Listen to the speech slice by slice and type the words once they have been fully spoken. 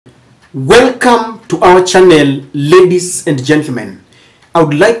Welcome to our channel, ladies and gentlemen. I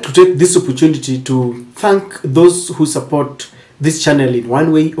would like to take this opportunity to thank those who support this channel in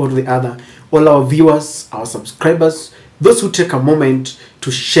one way or the other, all our viewers, our subscribers, those who take a moment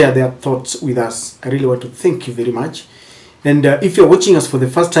to share their thoughts with us. I really want to thank you very much. And if you're watching us for the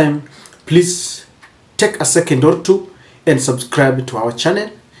first time, please take a second or two and subscribe to our channel.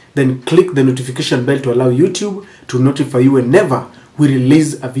 Then click the notification bell to allow YouTube to notify you whenever we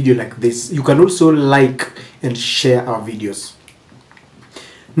release a video like this. You can also like and share our videos.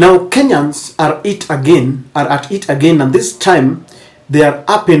 Now Kenyans are at it again, and this time they are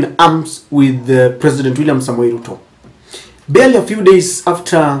up in arms with President William Samoei Ruto. Barely a few days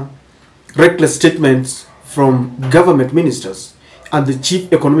after reckless statements from government ministers and the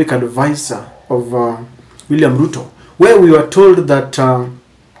chief economic advisor of William Ruto, where we were told that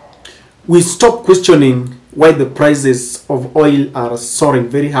we stop questioning why the prices of oil are soaring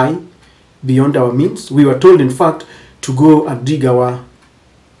very high beyond our means. We were told, in fact, to go and dig our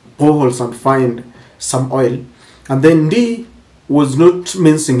boreholes and find some oil. And then D was not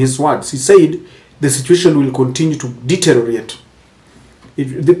mincing his words. He said the situation will continue to deteriorate.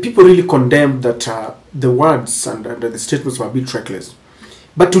 The people really condemned that the words and the statements were a bit reckless.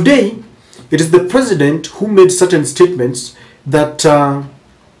 But today, it is the president who made certain statements that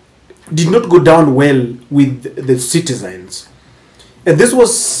did not go down well with the citizens. And this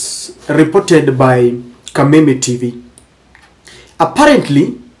was reported by Kameme TV.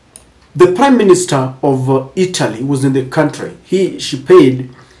 Apparently, the Prime Minister of Italy was in the country. She paid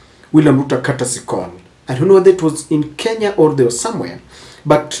William Ruto a courtesy call. I don't know whether it was in Kenya or they were somewhere,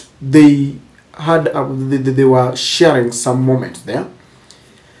 but they had they were sharing some moments there.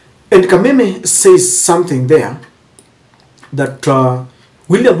 And Kameme says something there that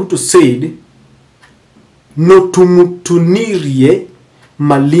William Ruto said, "No tumutunirie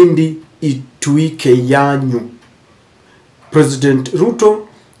Malindi ituike yanyu." President Ruto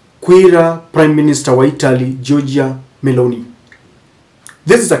kwira Prime Minister wa Italy Giorgia Meloni.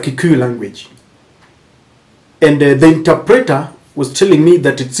 This is a Kikuyu language. And the interpreter was telling me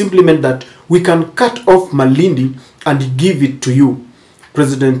that it simply meant that we can cut off Malindi and give it to you.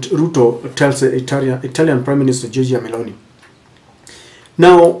 President Ruto tells the Italian Prime Minister Giorgia Meloni.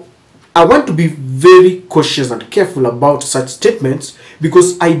 Now, I want to be very cautious and careful about such statements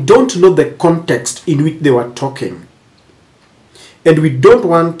because I don't know the context in which they were talking. And we don't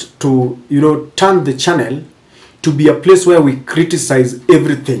want to, turn the channel to be a place where we criticize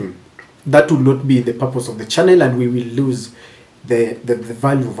everything. That will not be the purpose of the channel, and we will lose the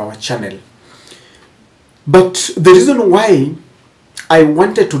value of our channel. But the reason why I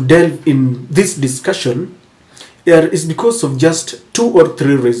wanted to delve in this discussion is because of just 2 or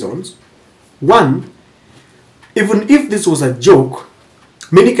 3 reasons. One, even if this was a joke,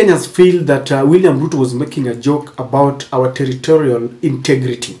 many Kenyans feel that William Ruto was making a joke about our territorial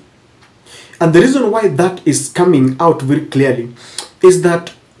integrity. And the reason why that is coming out very clearly is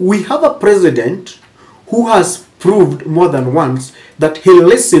that we have a president who has proved more than once that he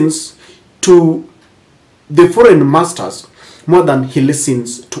listens to the foreign masters more than he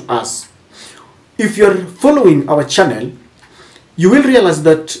listens to us. If you're following our channel, you will realize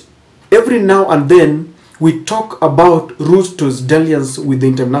that every now and then we talk about Ruto's dalliance with the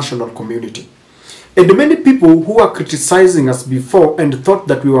international community. And many people who are criticizing us before and thought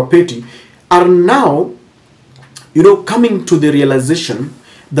that we were petty are now, coming to the realization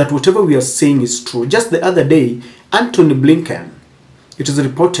that whatever we are saying is true. Just the other day, Antony Blinken, it is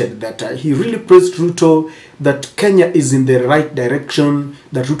reported that he really praised Ruto, that Kenya is in the right direction,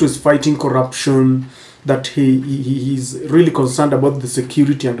 that Ruto is fighting corruption, that he is really concerned about the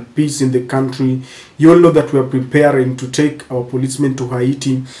security and peace in the country. You all know that we are preparing to take our policemen to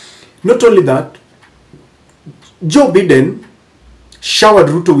Haiti. Not only that, Joe Biden showered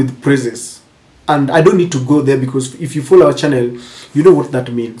Ruto with praises. And I don't need to go there because if you follow our channel, you know what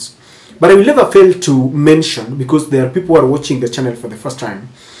that means. But I will never fail to mention, because there are people who are watching the channel for the first time,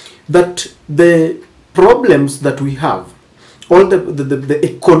 that the problems that we have, all the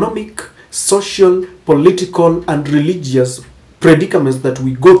economic, social, political, and religious predicaments that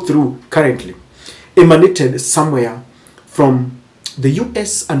we go through currently emanated somewhere from the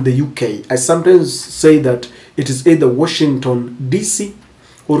US and the UK. I sometimes say that it is either Washington, DC,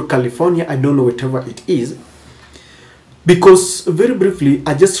 or California. I don't know, whatever it is. Because very briefly,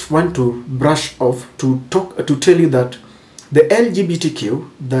 I just want to brush off to tell you that the LGBTQ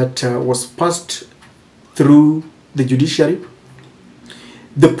that was passed through the judiciary,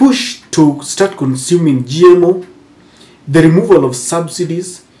 the push to start consuming GMO, the removal of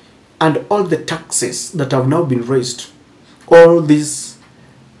subsidies, and all the taxes that have now been raised, all these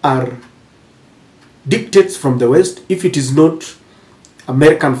are dictates from the West, if it is not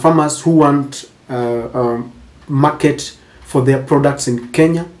American farmers who want market for their products in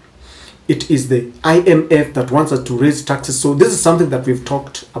Kenya, it is the IMF that wants us to raise taxes. So this is something that we've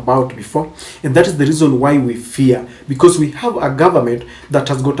talked about before, and that is the reason why we fear, because we have a government that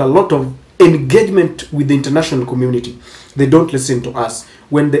has got a lot of engagement with the international community. They don't listen to us.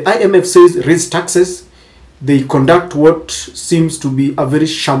 When the IMF says raise taxes, they conduct what seems to be a very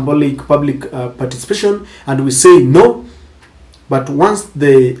shambolic public participation, and we say no. But once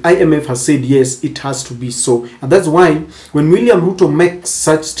the IMF has said yes, it has to be so. And that's why when William Ruto makes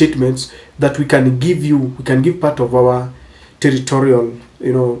such statements that we can give part of our territorial,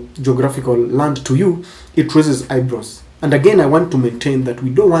 geographical land to you, it raises eyebrows. And again, I want to maintain that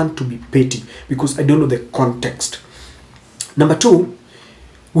we don't want to be petty, because I don't know the context. Number two,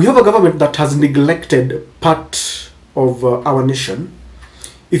 we have a government that has neglected part of our nation.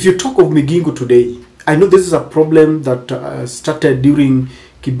 If you talk of Migingo today, I know this is a problem that started during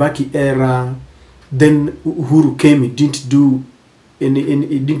Kibaki era. Then Uhuru came, he didn't do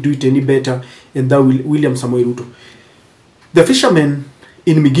it any better, and now William Samoei Ruto. The fishermen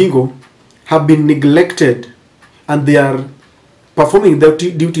in Migingo have been neglected, and they are performing their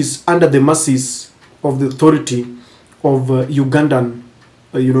duties under the mercies of the authority of Ugandan,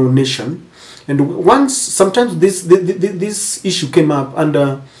 nation. And sometimes this issue came up, and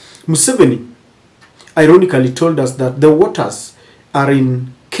Museveni ironically told us that the waters are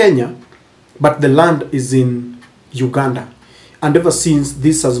in Kenya, but the land is in Uganda. And ever since,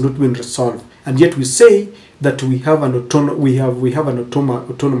 this has not been resolved. And yet we say that we have an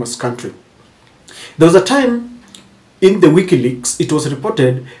autonomous country. There was a time in the WikiLeaks, it was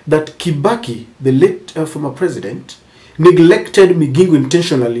reported that Kibaki, the late former president, neglected Migingo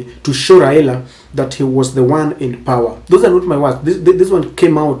intentionally to show Raila that he was the one in power. Those are not my words. This one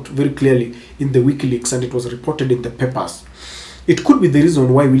came out very clearly in the WikiLeaks, and it was reported in the papers. It could be the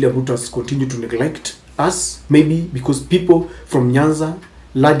reason why William Ruto has continued to neglect us, maybe because people from Nyanza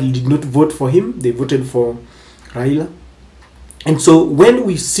largely did not vote for him. They voted for Raila. And so when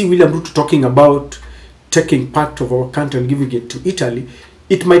we see William Ruto talking about taking part of our country and giving it to Italy,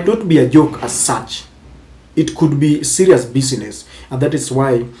 it might not be a joke as such. It could be serious business, and that is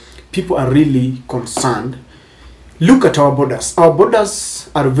why people are really concerned. Look at our borders. Our borders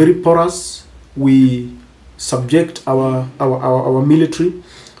are very porous. We subject our military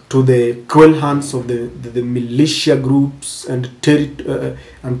to the cruel hands of the militia groups and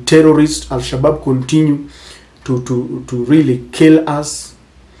terrorists. Al-Shabaab continue to really kill us.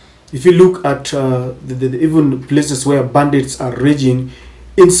 If you look at even places where bandits are raging,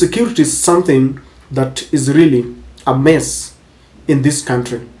 insecurity is something that is really a mess in this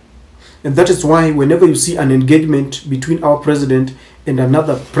country. And that is why whenever you see an engagement between our president and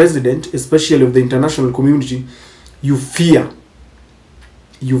another president, especially of the international community, you fear.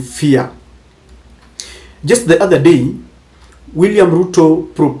 You fear. Just the other day, William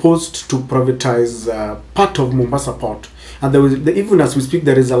Ruto proposed to privatize part of Mombasa Port. And there was, even as we speak,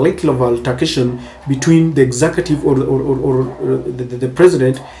 there is a little of altercation between the executive or the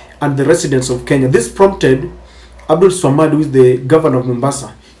president and the residents of Kenya. This prompted Abdul Swamad, who is the governor of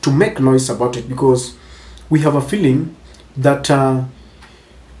Mombasa, to make noise about it, because we have a feeling that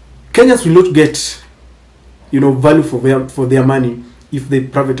Kenyans will not get, value for their money if they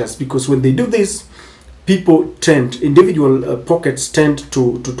privatize, because when they do this, individual pockets tend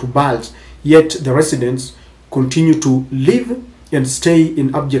to bulge, yet the residents continue to live and stay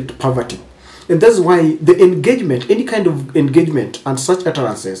in abject poverty. And that's why the engagement, any kind of engagement and such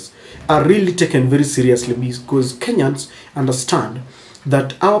utterances are really taken very seriously, because Kenyans understand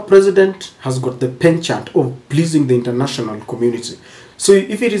that our president has got the penchant of pleasing the international community. So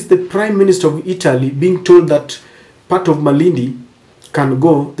if it is the Prime Minister of Italy being told that part of Malindi can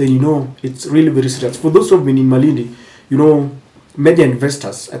go, then it's really very serious. For those who have been in Malindi, media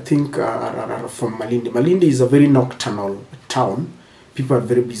investors, I think, are from Malindi. Malindi is a very nocturnal town. People are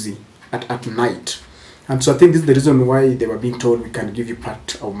very busy at night. And so I think this is the reason why they were being told we can give you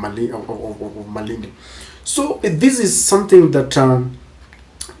part of Malindi. So this is something that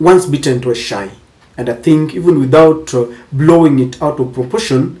once bitten twice shy. And I think even without blowing it out of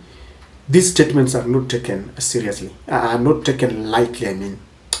proportion, these statements are not taken seriously, are not taken lightly. I mean,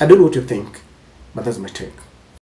 I don't know what you think, but that's my take.